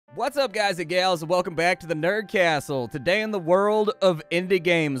What's up, guys and gals, and welcome back to the Nerd Castle. Today in the world of indie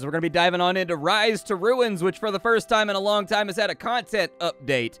games, we're going to be diving on into Rise to Ruins, which for the first time in a long time has had a content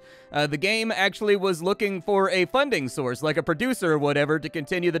update. The game actually was looking for a funding source, like a producer or whatever, to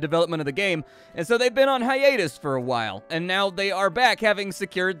continue the development of the game, and so they've been on hiatus for a while, and now they are back having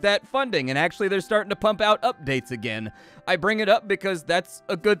secured that funding, and actually they're starting to pump out updates again. I bring it up because that's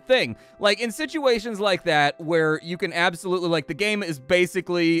a good thing. Like, in situations like that, where you can absolutely, like, the game is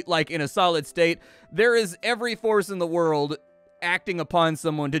basically, like, in a solid state, there is every force in the world acting upon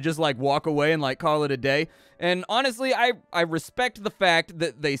someone to just, like, walk away and, like, call it a day. And honestly, I respect the fact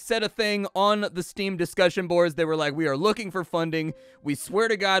that they said a thing on the Steam discussion boards. They were like, we are looking for funding. We swear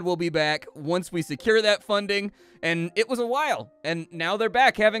to God we'll be back once we secure that funding. And it was a while. And now they're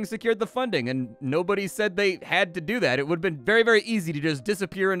back having secured the funding. And nobody said they had to do that. It would have been very, very easy to just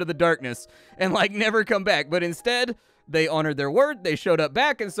disappear into the darkness and, like, never come back. But instead, they honored their word. They showed up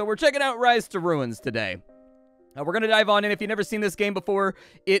back. And so we're checking out Rise to Ruins today. We're going to dive on in. If you've never seen this game before,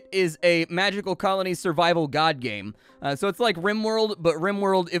 it is a magical colony survival god game. So it's like RimWorld, but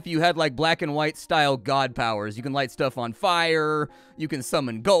RimWorld if you had like black and white style god powers. You can light stuff on fire, you can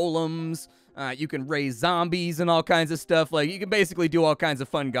summon golems, you can raise zombies and all kinds of stuff. Like, you can basically do all kinds of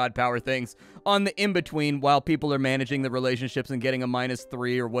fun god power things on the in-between while people are managing the relationships and getting a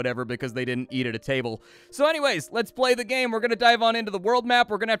 -3 or whatever because they didn't eat at a table. So anyways, let's play the game. We're going to dive on into the world map.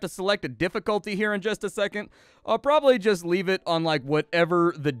 We're going to have to select a difficulty here in just a second. I'll probably just leave it on, like,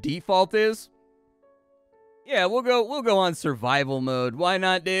 whatever the default is. Yeah, we'll go on survival mode. Why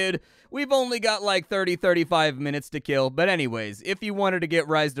not, dude? We've only got like 30-35 minutes to kill. But anyways, if you wanted to get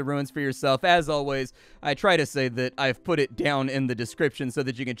Rise to Ruins for yourself, as always, I try to say that I've put it down in the description so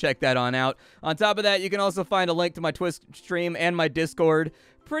that you can check that on out. On top of that, you can also find a link to my Twitch stream and my Discord.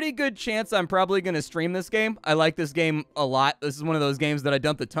 Pretty good chance I'm probably going to stream this game. I like this game a lot. This is one of those games that I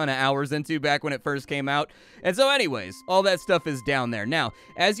dumped a ton of hours into back when it first came out. And so anyways, all that stuff is down there. Now,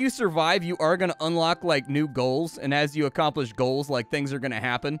 as you survive, you are going to unlock, like, new goals. And as you accomplish goals, like, things are going to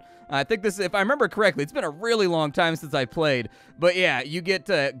happen. I think this, if I remember correctly, it's been a really long time since I played. But yeah, you get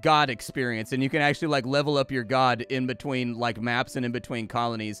god experience. And you can actually, like, level up your god in between, like, maps and in between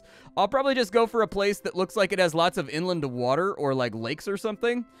colonies. I'll probably just go for a place that looks like it has lots of inland water or, like, lakes or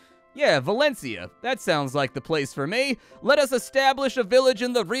something. Yeah, Valencia. That sounds like the place for me. Let us establish a village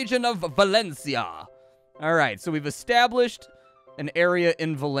in the region of Valencia. All right, so we've established an area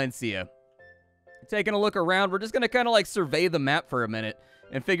in Valencia. Taking a look around, we're just going to kind of like survey the map for a minute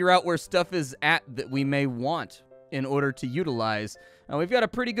and figure out where stuff is at that we may want in order to utilize. Now, we've got a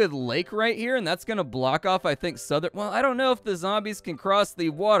pretty good lake right here, and that's going to block off, I think, southern... Well, I don't know if the zombies can cross the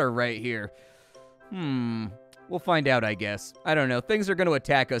water right here. We'll find out, I guess. I don't know. Things are going to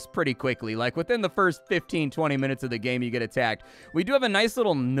attack us pretty quickly. Like, within the first 15-20 minutes of the game, you get attacked. We do have a nice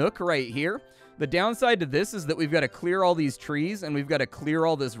little nook right here. The downside to this is that we've got to clear all these trees, and we've got to clear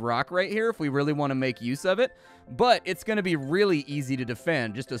all this rock right here if we really want to make use of it. But it's going to be really easy to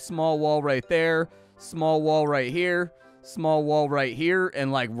defend. Just a small wall right there, small wall right here, small wall right here,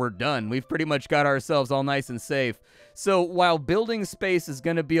 and, like, we're done. We've pretty much got ourselves all nice and safe. So while building space is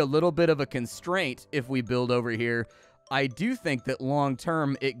going to be a little bit of a constraint if we build over here, I do think that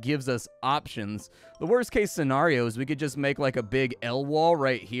long-term it gives us options. The worst-case scenario is we could just make, like, a big L wall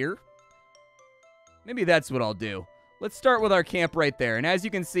right here. Maybe that's what I'll do. Let's start with our camp right there. And as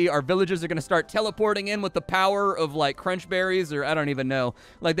you can see, our villagers are going to start teleporting in with the power of, like, crunch berries, or I don't even know.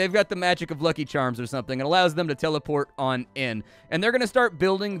 Like, they've got the magic of Lucky Charms or something. It allows them to teleport on in. And they're going to start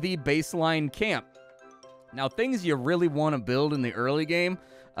building the baseline camp. Now, things you really want to build in the early game,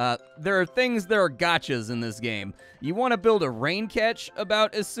 there are gotchas in this game. You want to build a rain catch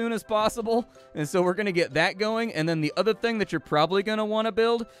about as soon as possible, and so we're going to get that going. And then the other thing that you're probably going to want to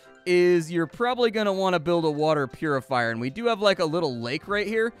build is you're probably going to want to build a water purifier. And we do have, like, a little lake right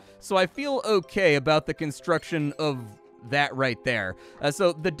here, so I feel okay about the construction of that right there.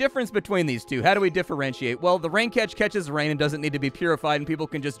 So the difference between these two, how do we differentiate? Well, the rain catch catches rain and doesn't need to be purified, and people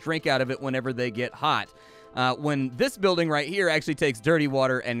can just drink out of it whenever they get hot. When this building right here actually takes dirty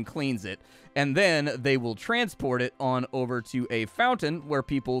water and cleans it, and then they will transport it on over to a fountain where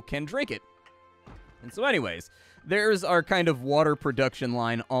people can drink it. And so anyways, there's our kind of water production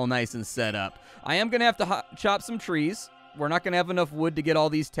line all nice and set up. I am going to have to chop some trees. We're not going to have enough wood to get all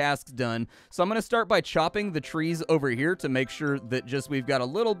these tasks done. So I'm going to start by chopping the trees over here to make sure that just we've got a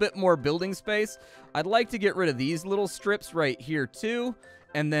little bit more building space. I'd like to get rid of these little strips right here too.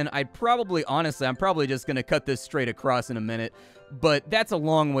 And then I'd probably, honestly, I'm probably just going to cut this straight across in a minute. But that's a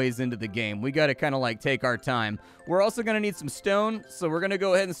long ways into the game. We got to kind of like take our time. We're also going to need some stone. So we're going to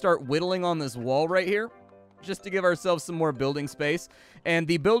go ahead and start whittling on this wall right here. just to give ourselves some more building space. And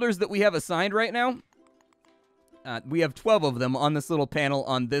the builders that we have assigned right now, we have 12 of them on this little panel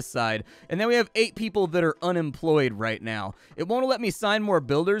on this side, and then we have 8 people that are unemployed right now. It won't let me sign more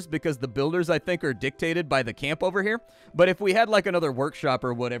builders because the builders, I think, are dictated by the camp over here, but if we had like another workshop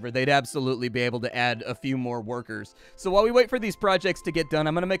or whatever, they'd absolutely be able to add a few more workers. So while we wait for these projects to get done,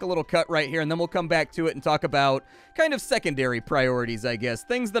 I'm going to make a little cut right here, and then we'll come back to it and talk about kind of secondary priorities, I guess,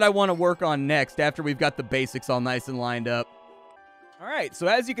 things that I want to work on next after we've got the basics all nice and lined up. Alright, so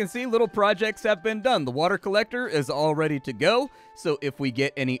as you can see, little projects have been done. The water collector is all ready to go, so if we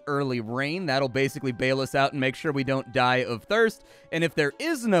get any early rain, that'll basically bail us out and make sure we don't die of thirst. And if there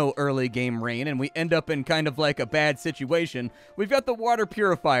is no early game rain and we end up in kind of like a bad situation, we've got the water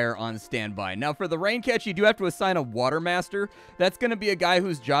purifier on standby. Now for the rain catch, you do have to assign a water master. That's going to be a guy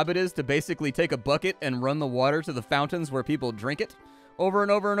whose job it is to basically take a bucket and run the water to the fountains where people drink it over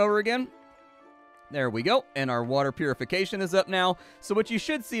and over and over again. There we go, and our water purification is up now. So what you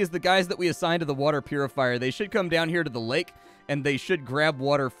should see is the guys that we assigned to the water purifier, they should come down here to the lake, and they should grab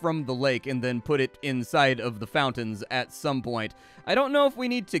water from the lake and then put it inside of the fountains at some point. I don't know if we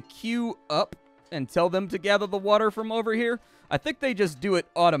need to queue up and tell them to gather the water from over here. I think they just do it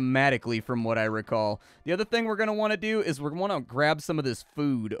automatically from what I recall. The other thing we're going to want to do is we're going to want to grab some of this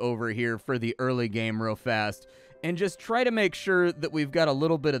food over here for the early game real fast, and just try to make sure that we've got a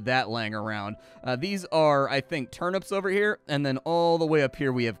little bit of that laying around. These are, I think, turnips over here, and then all the way up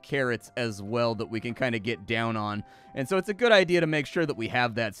here we have carrots as well that we can kind of get down on. And so it's a good idea to make sure that we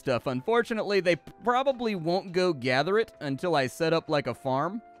have that stuff. Unfortunately, they probably won't go gather it until I set up like a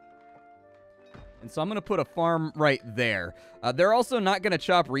farm. And so I'm going to put a farm right there. They're also not going to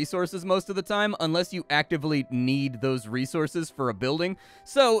chop resources most of the time unless you actively need those resources for a building.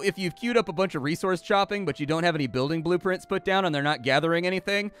 So if you've queued up a bunch of resource chopping, but you don't have any building blueprints put down and they're not gathering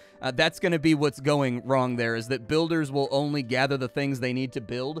anything, that's going to be what's going wrong there, is that builders will only gather the things they need to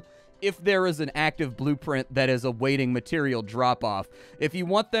build if there is an active blueprint that is awaiting material drop-off. If you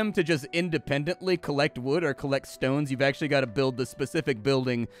want them to just independently collect wood or collect stones, you've actually got to build the specific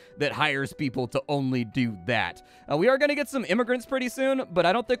building that hires people to only do that. We are going to get some immigrants pretty soon, but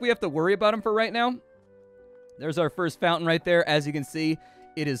I don't think we have to worry about them for right now. There's our first fountain right there. As you can see,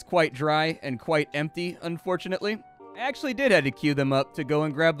 it is quite dry and quite empty, unfortunately. I actually did have to queue them up to go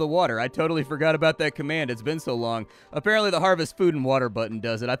and grab the water. I totally forgot about that command. It's been so long. Apparently the harvest food and water button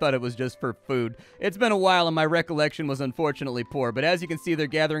does it. I thought it was just for food. It's been a while and my recollection was unfortunately poor, but as you can see, they're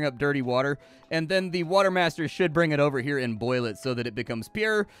gathering up dirty water, and then the water master should bring it over here and boil it so that it becomes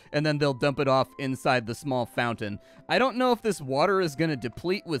pure, and then they'll dump it off inside the small fountain. I don't know if this water is going to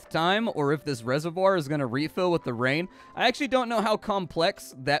deplete with time or if this reservoir is going to refill with the rain. I actually don't know how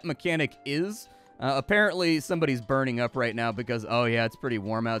complex that mechanic is. Apparently, somebody's burning up right now because, oh yeah, it's pretty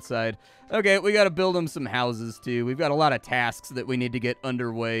warm outside. Okay, we got to build them some houses, too. We've got a lot of tasks that we need to get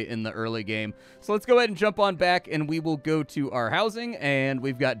underway in the early game. So let's go ahead and jump on back, and we will go to our housing, and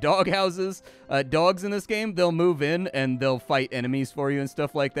we've got dog houses. Dogs in this game, they'll move in, and they'll fight enemies for you and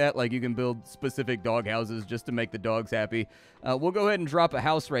stuff like that. Like, you can build specific dog houses just to make the dogs happy. We'll go ahead and drop a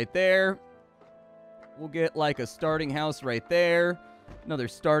house right there. We'll get, like, a starting house right there. Another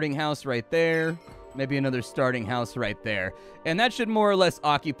starting house right there. Maybe another starting house right there. And that should more or less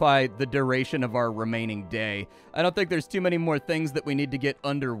occupy the duration of our remaining day. I don't think there's too many more things that we need to get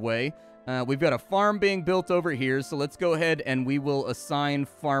underway. We've got a farm being built over here, so let's go ahead and we will assign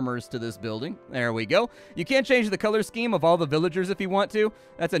farmers to this building. There we go. You can't change the color scheme of all the villagers if you want to.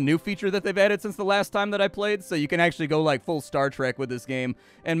 That's a new feature that they've added since the last time that I played, so you can actually go like full Star Trek with this game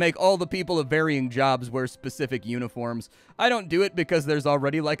and make all the people of varying jobs wear specific uniforms. I don't do it because there's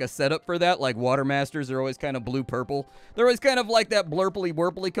already like a setup for that, like water masters are always kind of blue-purple. They're always kind of like that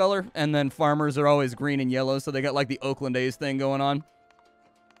blurply-wurply color, and then farmers are always green and yellow, so they got like the Oakland A's thing going on.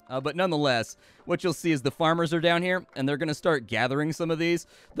 But nonetheless, what you'll see is the farmers are down here, and they're going to start gathering some of these.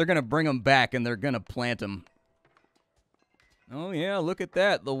 They're going to bring them back, and they're going to plant them. Oh, yeah, look at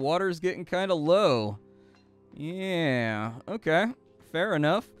that. The water's getting kind of low. Yeah, okay, fair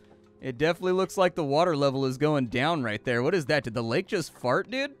enough. It definitely looks like the water level is going down right there. What is that? Did the lake just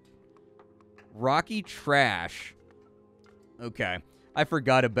fart, dude? Rocky trash. Okay. I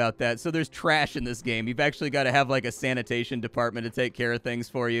forgot about that. So there's trash in this game. You've actually got to have like a sanitation department to take care of things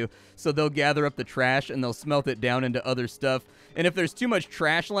for you. So they'll gather up the trash and they'll smelt it down into other stuff. And if there's too much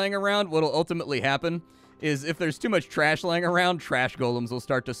trash laying around, what'll ultimately happen is if there's too much trash laying around, trash golems will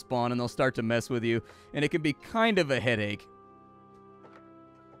start to spawn and they'll start to mess with you. And it can be kind of a headache.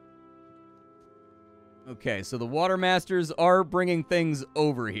 Okay, so the water masters are bringing things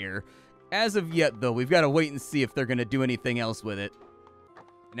over here. As of yet, though, we've got to wait and see if they're going to do anything else with it.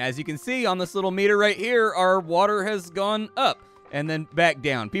 And as you can see on this little meter right here, our water has gone up and then back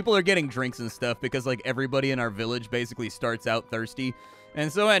down. People are getting drinks and stuff because, like, everybody in our village basically starts out thirsty. And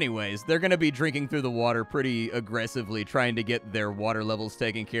so anyways, they're going to be drinking through the water pretty aggressively, trying to get their water levels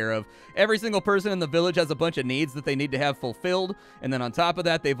taken care of. Every single person in the village has a bunch of needs that they need to have fulfilled. And then on top of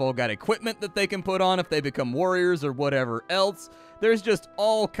that, they've all got equipment that they can put on if they become warriors or whatever else. There's just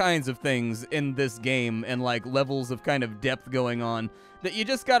all kinds of things in this game and, like, levels of kind of depth going on that you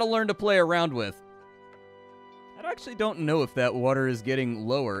just got to learn to play around with. I actually don't know if that water is getting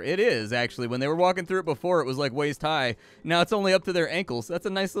lower. It is, actually. When they were walking through it before, it was like waist high. Now it's only up to their ankles. That's a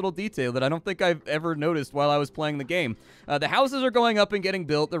nice little detail that I don't think I've ever noticed while I was playing the game. The houses are going up and getting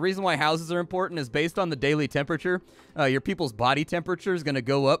built. The reason why houses are important is based on the daily temperature. Your people's body temperature is going to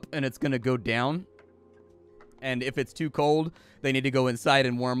go up and it's going to go down. And if it's too cold, they need to go inside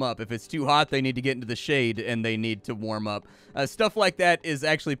and warm up. If it's too hot, they need to get into the shade and they need to warm up. Stuff like that is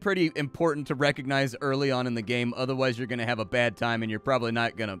actually pretty important to recognize early on in the game. Otherwise, you're going to have a bad time and you're probably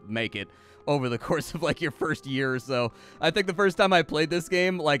not going to make it over the course of, like, your first year or so. I think the first time I played this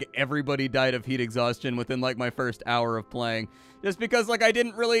game, like, everybody died of heat exhaustion within, like, my first hour of playing. Just because, like, I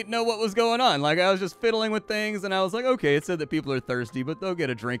didn't really know what was going on. Like, I was just fiddling with things, and I was like, okay, it said that people are thirsty, but they'll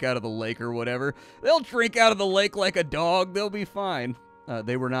get a drink out of the lake or whatever. They'll drink out of the lake like a dog. They'll be fine.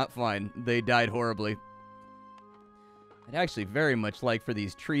 They were not fine. They died horribly. I'd actually very much like for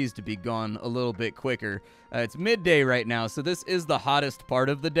these trees to be gone a little bit quicker. It's midday right now, so this is the hottest part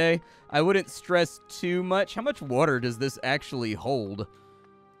of the day. I wouldn't stress too much. How much water does this actually hold?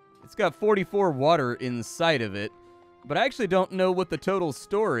 It's got 44 water inside of it, but I actually don't know what the total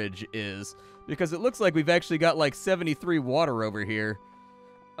storage is, because it looks like we've actually got like 73 water over here.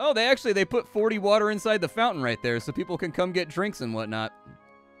 Oh, they put 40 water inside the fountain right there, so people can come get drinks and whatnot.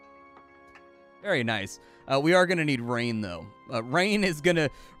 Very nice. We are going to need rain, though. Rain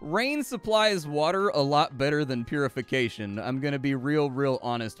supplies water a lot better than purification. I'm going to be real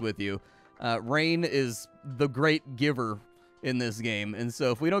honest with you. Rain is the great giver in this game, and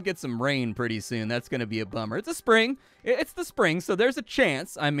so if we don't get some rain pretty soon, that's going to be a bummer. It's a spring. It's the spring, so there's a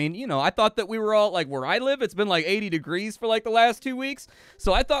chance. I mean, you know, I thought that we were all, like, where I live, it's been like 80 degrees for, like, the last 2 weeks,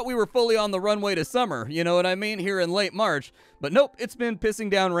 so I thought we were fully on the runway to summer, you know what I mean, here in late March, but nope, it's been pissing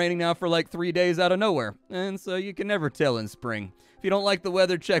down raining now for, like, 3 days out of nowhere, and so you can never tell in spring. If you don't like the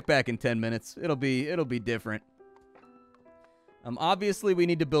weather, check back in 10 minutes. It'll be different. Obviously, we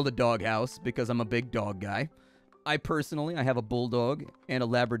need to build a doghouse, because I'm a big dog guy. I have a bulldog and a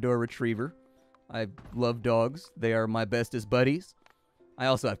Labrador retriever. I love dogs. They are my bestest buddies. I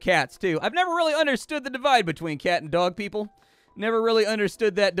also have cats, too. I've never really understood the divide between cat and dog people. Never really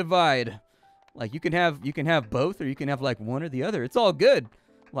understood that divide. Like, you can have both, or you can have, like, one or the other. It's all good.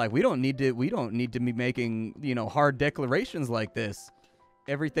 Like, we don't need to be making, you know, hard declarations like this.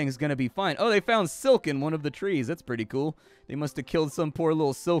 Everything's gonna be fine. Oh, they found silk in one of the trees. That's pretty cool. They must have killed some poor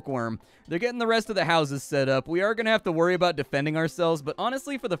little silkworm. They're getting the rest of the houses set up. We are gonna have to worry about defending ourselves, but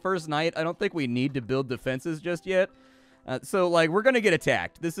honestly, for the first night, I don't think we need to build defenses just yet. So, like, we're gonna get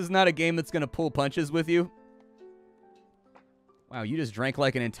attacked. This is not a game that's gonna pull punches with you. Wow, you just drank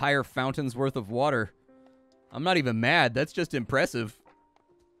like an entire fountain's worth of water. I'm not even mad. That's just impressive.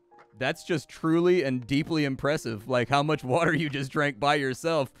 That's just truly and deeply impressive, like how much water you just drank by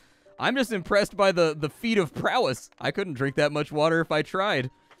yourself. I'm just impressed by the feat of prowess. I couldn't drink that much water if I tried.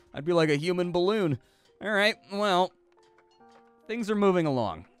 I'd be like a human balloon. All right, well, things are moving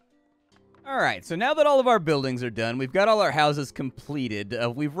along. All right, so now that all of our buildings are done, we've got all our houses completed.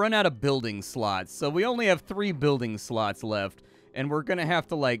 We've run out of building slots, so we only have 3 building slots left, and we're going to have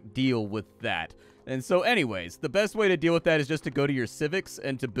to, like, deal with that. And so anyways, the best way to deal with that is just to go to your civics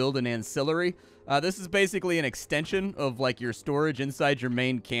and to build an ancillary. This is basically an extension of, like, your storage inside your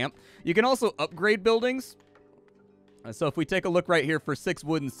main camp. You can also upgrade buildings. So if we take a look right here for 6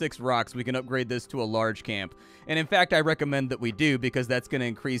 wood and 6 rocks, we can upgrade this to a large camp. And in fact, I recommend that we do, because that's going to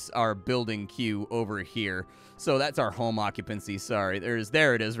increase our building queue over here. So that's our home occupancy, sorry.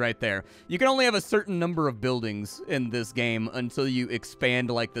 There it is right there. You can only have a certain number of buildings in this game until you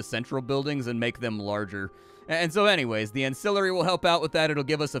expand, like, the central buildings and make them larger. And so anyways, the ancillary will help out with that. It'll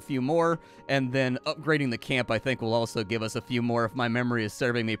give us a few more, and then upgrading the camp, I think, will also give us a few more if my memory is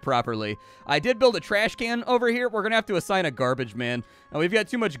serving me properly. I did build a trash can over here. We're going to have to assign a garbage man. We've got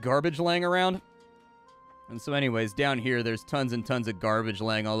too much garbage laying around. And so anyways, down here, there's tons and tons of garbage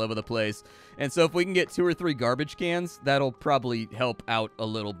laying all over the place. And so if we can get 2 or 3 garbage cans, that'll probably help out a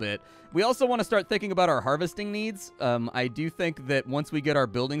little bit. We also want to start thinking about our harvesting needs. I do think that once we get our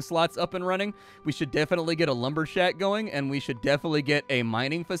building slots up and running, we should definitely get a lumber shack going, and we should definitely get a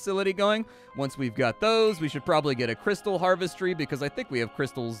mining facility going. Once we've got those, we should probably get a crystal harvestry, because I think we have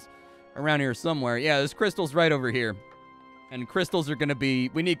crystals around here somewhere. Yeah, there's crystals right over here. And crystals are going to be...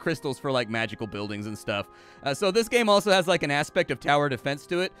 We need crystals for, like, magical buildings and stuff. So this game also has, like, an aspect of tower defense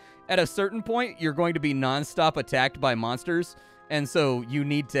to it. At a certain point, you're going to be non-stop attacked by monsters. And so you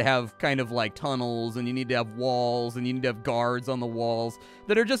need to have kind of, like, tunnels, and you need to have walls, and you need to have guards on the walls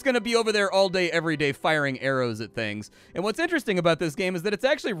that are just going to be over there all day, every day, firing arrows at things. And what's interesting about this game is that it's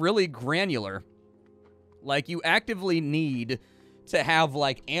actually really granular. Like, you actively need to have,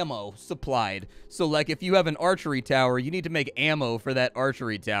 like, ammo supplied. So, like, if you have an archery tower, you need to make ammo for that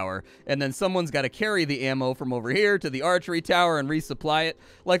archery tower. And then someone's got to carry the ammo from over here to the archery tower and resupply it.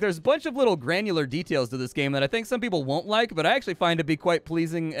 Like, there's a bunch of little granular details to this game that I think some people won't like, but I actually find to be quite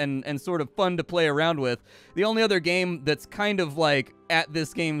pleasing and sort of fun to play around with. The only other game that's kind of, like, at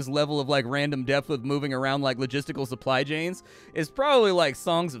this game's level of, like, random depth with moving around, like, logistical supply chains is probably, like,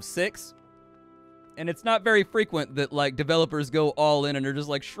 Songs of Six. And it's not very frequent that, like, developers go all in and are just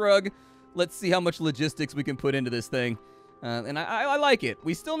like, shrug, let's see how much logistics we can put into this thing. And I like it.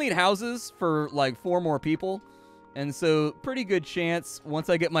 We still need houses for, like, 4 more people. And so, pretty good chance, once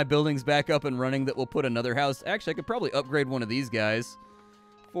I get my buildings back up and running, that we'll put another house. Actually, I could probably upgrade one of these guys.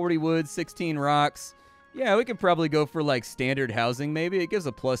 40 wood, 16 rocks. Yeah, we could probably go for, like, standard housing, maybe. It gives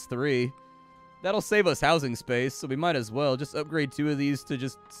a +3. That'll save us housing space, so we might as well just upgrade 2 of these to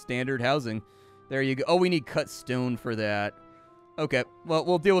just standard housing. There you go. Oh, we need cut stone for that. Okay, well,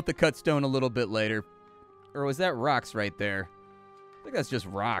 we'll deal with the cut stone a little bit later. Or was that rocks right there? I think that's just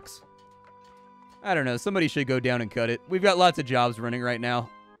rocks. I don't know. Somebody should go down and cut it. We've got lots of jobs running right now.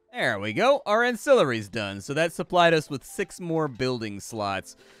 There we go. Our ancillary's done. So that supplied us with 6 more building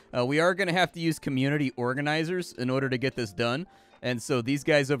slots. We are going to have to use community organizers in order to get this done. And so these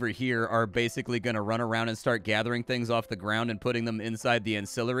guys over here are basically going to run around and start gathering things off the ground and putting them inside the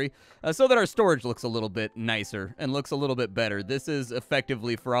ancillary so that our storage looks a little bit nicer and looks a little bit better. This is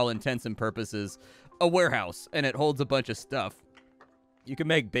effectively, for all intents and purposes, a warehouse, and it holds a bunch of stuff. You can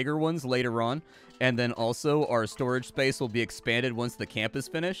make bigger ones later on, and then also our storage space will be expanded once the camp is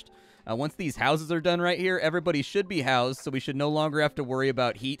finished. Once these houses are done right here, everybody should be housed, so we should no longer have to worry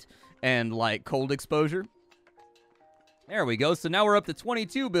about heat and, like, cold exposure. There we go. So now we're up to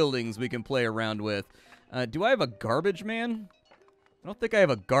 22 buildings we can play around with. Do I have a garbage man? I don't think I have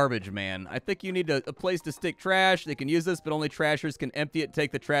a garbage man. I think you need a place to stick trash. They can use this, but only trashers can empty it,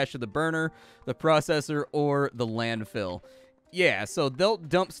 take the trash to the burner, the processor, or the landfill. Yeah, so they'll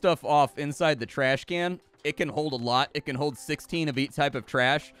dump stuff off inside the trash can. It can hold a lot. It can hold 16 of each type of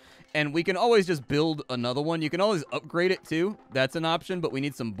trash. And we can always just build another one. You can always upgrade it too. That's an option, but we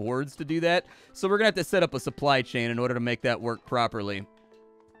need some boards to do that. So we're going to have to set up a supply chain in order to make that work properly.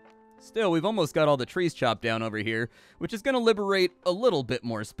 Still, we've almost got all the trees chopped down over here, which is going to liberate a little bit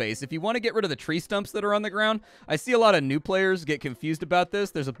more space. If you want to get rid of the tree stumps that are on the ground, I see a lot of new players get confused about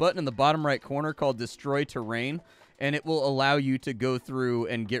this. There's a button in the bottom right corner called Destroy Terrain, and it will allow you to go through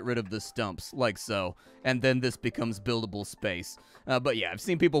and get rid of the stumps, like so. And then this becomes buildable space. But yeah, I've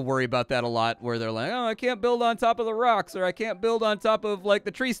seen people worry about that a lot, where they're like, oh, I can't build on top of the rocks, or I can't build on top of, like,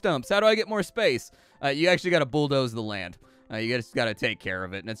 the tree stumps. How do I get more space? You actually got to bulldoze the land. You just got to take care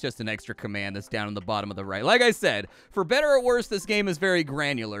of it, and it's just an extra command that's down in the bottom of the right. Like I said, for better or worse, this game is very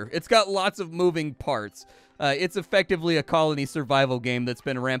granular. It's got lots of moving parts. It's effectively a colony survival game that's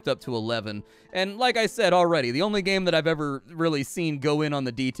been ramped up to 11. And like I said already, the only game that I've ever really seen go in on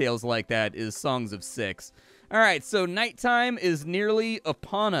the details like that is Songs of Six. All right, so nighttime is nearly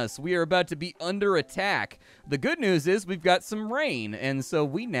upon us. We are about to be under attack. The good news is we've got some rain, and so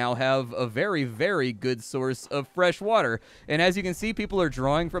we now have a very, very good source of fresh water. And as you can see, people are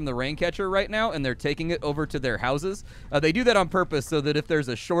drawing from the rain catcher right now, and they're taking it over to their houses. They do that on purpose so that if there's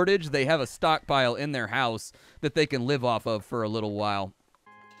a shortage, they have a stockpile in their house that they can live off of for a little while.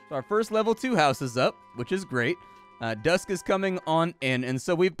 So our first level 2 house is up, which is great. Dusk is coming on in, and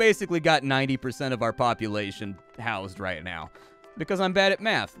so we've basically got 90% of our population housed right now. Because I'm bad at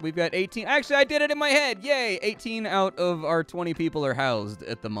math. We've got 18. Actually, I did it in my head. Yay! 18 out of our 20 people are housed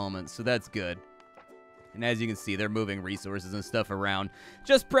at the moment, so that's good. And as you can see, they're moving resources and stuff around.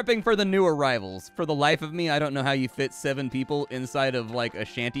 Just prepping for the new arrivals. For the life of me, I don't know how you fit 7 people inside of, like, a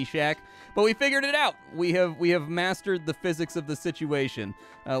shanty shack. But we figured it out. We have mastered the physics of the situation.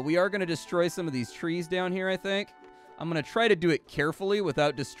 We are going to destroy some of these trees down here, I think. I'm going to try to do it carefully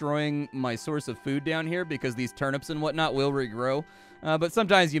without destroying my source of food down here because these turnips and whatnot will regrow. But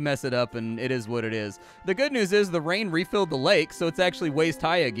sometimes you mess it up, and it is what it is. The good news is the rain refilled the lake, so it's actually waist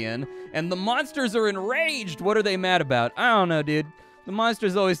high again. And the monsters are enraged. What are they mad about? I don't know, dude. The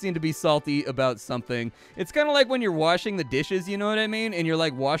monsters always seem to be salty about something. It's kind of like when you're washing the dishes, you know what I mean? And you're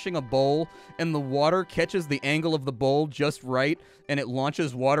like washing a bowl, and the water catches the angle of the bowl just right, and it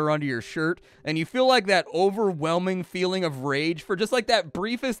launches water onto your shirt, and you feel like that overwhelming feeling of rage for just like that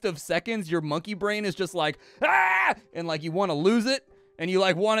briefest of seconds. Your monkey brain is just like, ah! And like you want to lose it. And you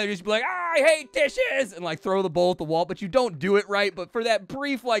like want to just be like, ah, I hate dishes, and like throw the bowl at the wall, but you don't do it right. But for that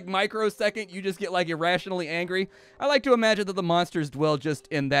brief like microsecond, you just get like irrationally angry. I like to imagine that the monsters dwell just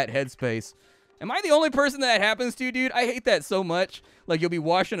in that headspace. Am I the only person that happens to, dude? I hate that so much. Like you'll be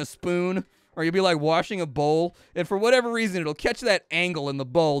washing a spoon, or you'll be like washing a bowl, and for whatever reason, it'll catch that angle in the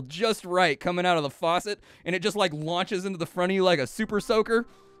bowl just right coming out of the faucet, and it just like launches into the front of you like a super soaker.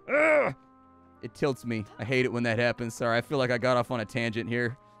 Ugh! It tilts me. I hate it when that happens. Sorry, I feel like I got off on a tangent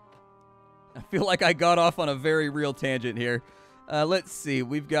here. I feel like I got off on a very real tangent here. Let's see.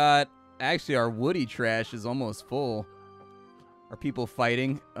 We've got... Actually, our woody trash is almost full. Are people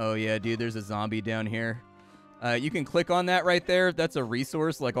fighting? Oh, yeah, dude, there's a zombie down here. You can click on that right there. That's a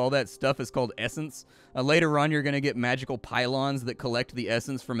resource. Like, all that stuff is called essence. Later on, you're going to get magical pylons that collect the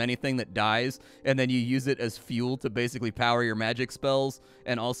essence from anything that dies, and then you use it as fuel to basically power your magic spells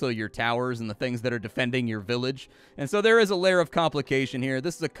and also your towers and the things that are defending your village. And so there is a layer of complication here.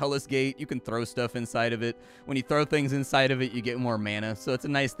 This is a Cullis gate. You can throw stuff inside of it. When you throw things inside of it, you get more mana, so it's a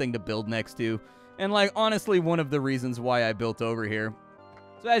nice thing to build next to. And, like, honestly, one of the reasons why I built over here.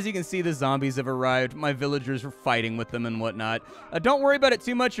 So as you can see, the zombies have arrived. My villagers are fighting with them and whatnot. Don't worry about it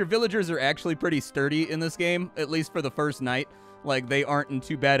too much. Your villagers are actually pretty sturdy in this game, at least for the first night. Like, they aren't in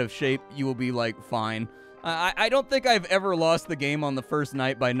too bad of shape. You will be, like, fine. I don't think I've ever lost the game on the first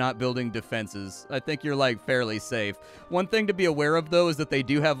night by not building defenses. I think you're, like, fairly safe. One thing to be aware of, though, is that they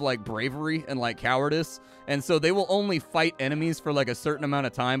do have, like, bravery and, like, cowardice. And so they will only fight enemies for, like, a certain amount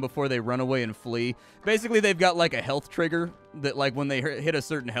of time before they run away and flee. Basically, they've got, like, a health trigger that, like, when they hit a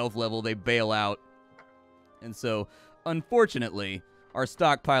certain health level, they bail out. And so, unfortunately, our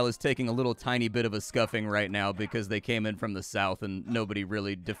stockpile is taking a little tiny bit of a scuffing right now because they came in from the south and nobody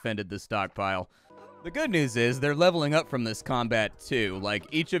really defended the stockpile. The good news is they're leveling up from this combat too. Like,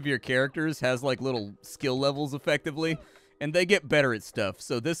 each of your characters has like little skill levels effectively, and they get better at stuff.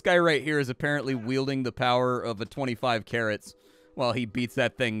 So this guy right here is apparently wielding the power of a 25 carrots while he beats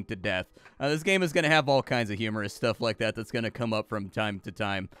that thing to death. This game is going to have all kinds of humorous stuff like that that's going to come up from time to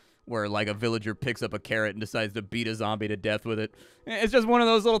time, where like a villager picks up a carrot and decides to beat a zombie to death with it. It's just one of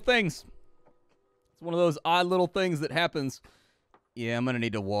those little things. It's one of those odd little things that happens. Yeah, I'm going to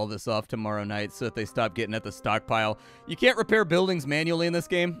need to wall this off tomorrow night so that they stop getting at the stockpile. You can't repair buildings manually in this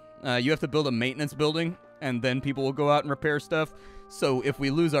game. You have to build a maintenance building, and then people will go out and repair stuff. So if we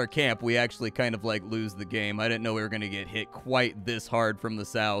lose our camp, we actually kind of like lose the game. I didn't know we were going to get hit quite this hard from the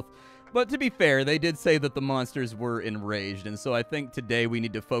south. But to be fair, they did say that the monsters were enraged, and so I think today we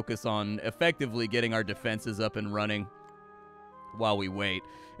need to focus on effectively getting our defenses up and running while we wait.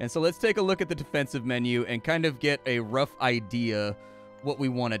 And so let's take a look at the defensive menu and kind of get a rough idea what we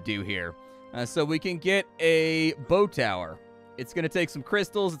want to do here. So we can get a bow tower. It's going to take some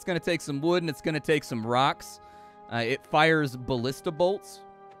crystals, it's going to take some wood, and it's going to take some rocks. It fires ballista bolts.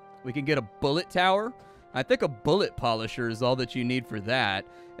 We can get a bullet tower. I think a bullet polisher is all that you need for that.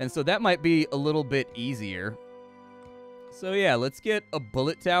 And so that might be a little bit easier. So yeah, let's get a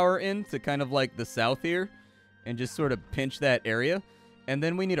bullet tower in to kind of like the south here and just sort of pinch that area. And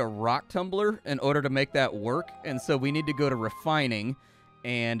then we need a rock tumbler in order to make that work. And so we need to go to refining.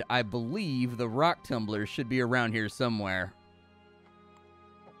 And I believe the rock tumbler should be around here somewhere.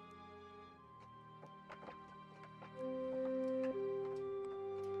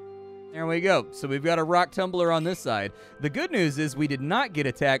 There we go. So we've got a rock tumbler on this side. The good news is we did not get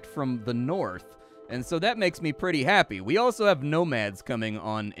attacked from the north. And so that makes me pretty happy. We also have nomads coming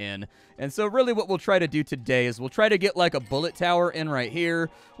on in. And so really what we'll try to do today is we'll try to get like a bullet tower in right here.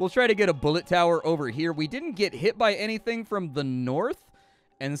 We'll try to get a bullet tower over here. We didn't get hit by anything from the north.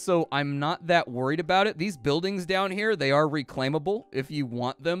 And so I'm not that worried about it. These buildings down here, they are reclaimable. If you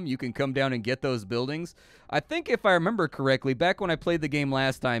want them, you can come down and get those buildings. I think if I remember correctly, back when I played the game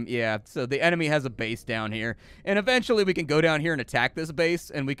last time, yeah, so the enemy has a base down here. And eventually we can go down here and attack this base,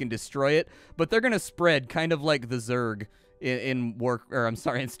 and we can destroy it. But they're going to spread kind of like the Zerg in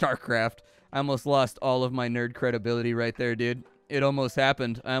StarCraft. I almost lost all of my nerd credibility right there, dude. It almost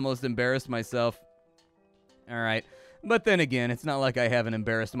happened. I almost embarrassed myself. All right. But then again, it's not like I haven't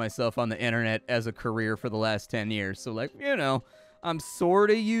embarrassed myself on the internet as a career for the last 10 years. So, like, you know, I'm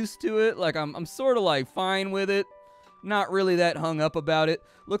sort of used to it. Like, I'm sort of, like, fine with it. Not really that hung up about it.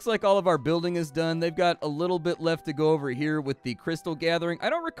 Looks like all of our building is done. They've got a little bit left to go over here with the crystal gathering.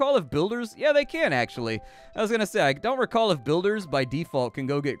 I don't recall if builders... Yeah, they can, actually. I was going to say, I don't recall if builders, by default, can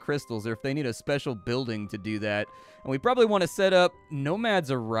go get crystals, or if they need a special building to do that. And we probably want to set up...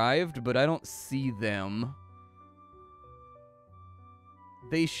 Nomads arrived, but I don't see them.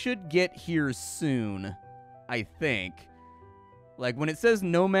 They should get here soon, I think. Like, when it says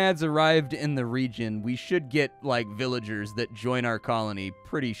nomads arrived in the region, we should get, like, villagers that join our colony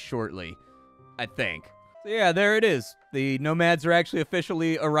pretty shortly, I think. So, yeah, there it is. The nomads are actually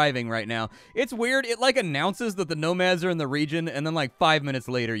officially arriving right now. It's weird. It, like, announces that the nomads are in the region, and then, like, 5 minutes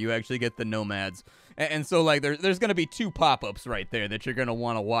later, you actually get the nomads. And so, like, there's going to be 2 pop-ups right there that you're going to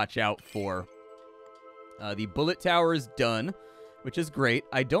want to watch out for. The bullet tower is done, which is great.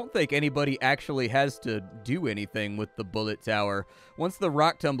 I don't think anybody actually has to do anything with the bullet tower. Once the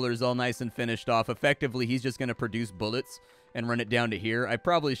rock tumbler is all nice and finished off, effectively he's just going to produce bullets and run it down to here. I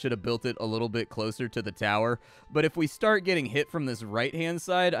probably should have built it a little bit closer to the tower, but if we start getting hit from this right-hand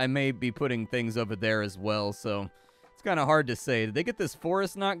side, I may be putting things over there as well, so it's kind of hard to say. Did they get this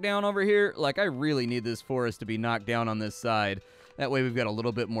forest knocked down over here? Like, I really need this forest to be knocked down on this side. That way we've got a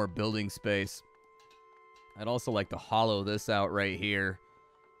little bit more building space. I'd also like to hollow this out right here,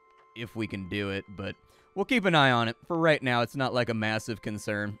 if we can do it, but we'll keep an eye on it. For right now, it's not like a massive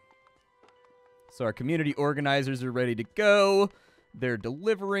concern. So our community organizers are ready to go. They're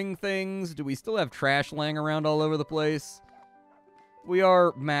delivering things. Do we still have trash laying around all over the place? We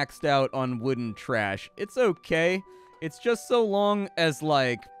are maxed out on wooden trash. It's okay. It's just so long as,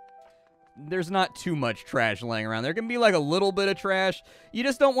 like, there's not too much trash laying around. There can be, like, a little bit of trash. You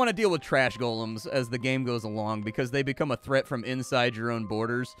just don't want to deal with trash golems as the game goes along because they become a threat from inside your own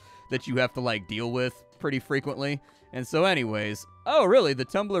borders that you have to, like, deal with pretty frequently. And so anyways... Oh, really? The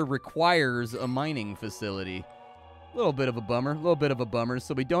tumbler requires a mining facility. A little bit of a bummer. A little bit of a bummer.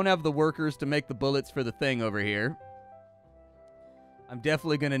 So we don't have the workers to make the bullets for the thing over here. I'm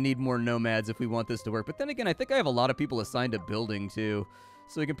definitely going to need more nomads if we want this to work. But then again, I think I have a lot of people assigned to building, too.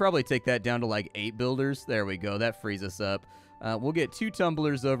 So we can probably take that down to, like, 8 builders. There we go. That frees us up. We'll get 2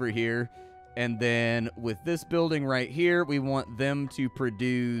 tumblers over here. And then with this building right here, we want them to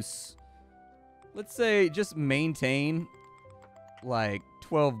produce, let's say, just maintain, like,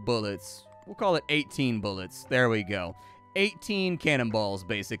 12 bullets. We'll call it 18 bullets. There we go. 18 cannonballs,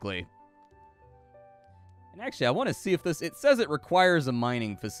 basically. And actually, I want to see if this... It says it requires a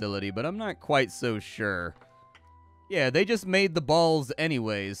mining facility, but I'm not quite so sure. Yeah, they just made the balls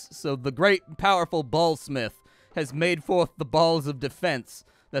anyways, so the great, powerful ballsmith has made forth the balls of defense,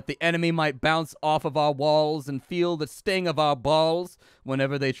 that the enemy might bounce off of our walls and feel the sting of our balls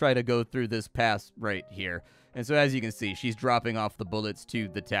whenever they try to go through this pass right here. And so as you can see, she's dropping off the bullets to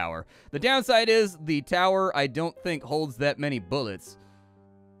the tower. The downside is the tower, I don't think, holds that many bullets.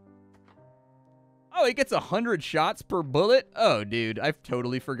 Oh, he gets 100 shots per bullet? Oh, dude, I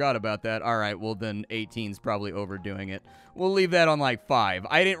totally forgot about that. All right, well, then 18's probably overdoing it. We'll leave that on, like, 5.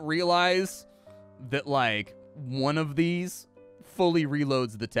 I didn't realize that, like, one of these fully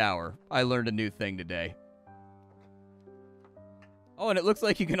reloads the tower. I learned a new thing today. Oh, and it looks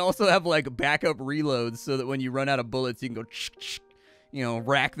like you can also have, like, backup reloads so that when you run out of bullets, you can go, you know,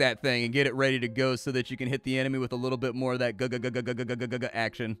 rack that thing and get it ready to go so that you can hit the enemy with a little bit more of that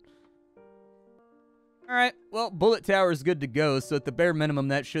action. All right, well, bullet tower is good to go, so at the bare minimum,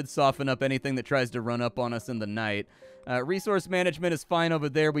 that should soften up anything that tries to run up on us in the night. Resource management is fine over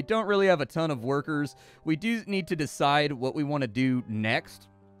there. We don't really have a ton of workers. We do need to decide what we want to do next.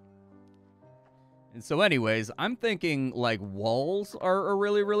 And so anyways, I'm thinking, like, walls are a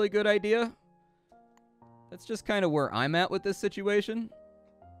really, really good idea. That's just kind of where I'm at with this situation.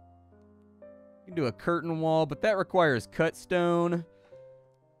 You can do a curtain wall, but that requires cut stone.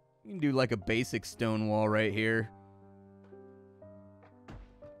 You can do, like, a basic stone wall right here.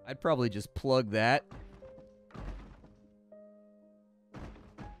 I'd probably just plug that.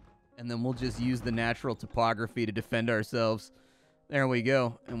 And then we'll just use the natural topography to defend ourselves. There we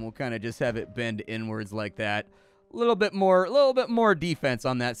go. And we'll kind of just have it bend inwards like that. A little bit more defense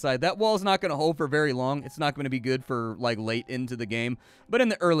on that side. That wall's not going to hold for very long. It's not going to be good for, like, late into the game. But in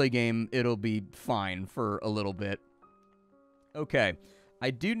the early game, it'll be fine for a little bit. Okay. I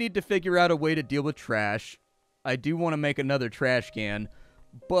do need to figure out a way to deal with trash. I do want to make another trash can,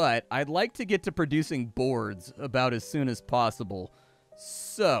 but I'd like to get to producing boards about as soon as possible.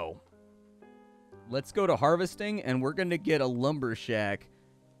 So, let's go to harvesting, and we're going to get a lumber shack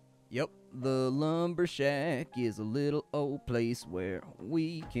Yep, the lumber shack is a little old place where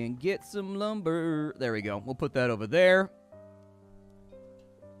we can get some lumber. There we go. We'll put that over there.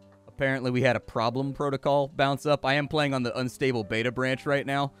 Apparently, we had a problem protocol bounce up. I am playing on the unstable beta branch right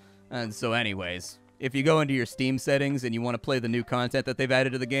now. And so anyways, if you go into your Steam settings and you want to play the new content that they've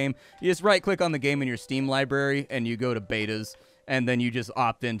added to the game, you just right-click on the game in your Steam library and you go to betas. And then you just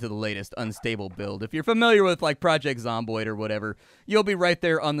opt into the latest unstable build. If you're familiar with, like, Project Zomboid or whatever, you'll be right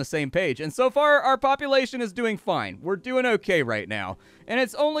there on the same page. And so far, our population is doing fine. We're doing okay right now. And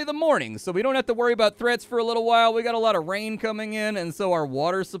it's only the morning, so we don't have to worry about threats for a little while. We got a lot of rain coming in, and so our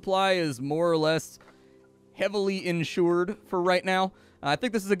water supply is more or less heavily insured for right now. I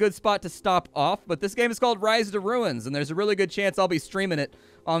think this is a good spot to stop off, but this game is called Rise to Ruins, and there's a really good chance I'll be streaming it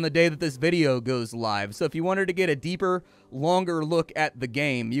on the day that this video goes live. So if you wanted to get a deeper, longer look at the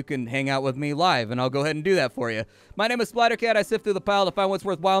game, you can hang out with me live, and I'll go ahead and do that for you. My name is Splattercat. I sift through the pile to find what's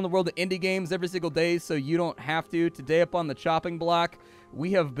worthwhile in the world of indie games every single day, so you don't have to. Today up on the chopping block,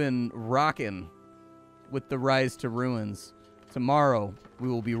 we have been rocking with the Rise to Ruins. Tomorrow, we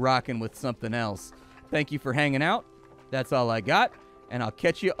will be rocking with something else. Thank you for hanging out. That's all I got. And I'll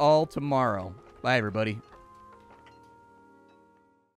catch you all tomorrow. Bye, everybody.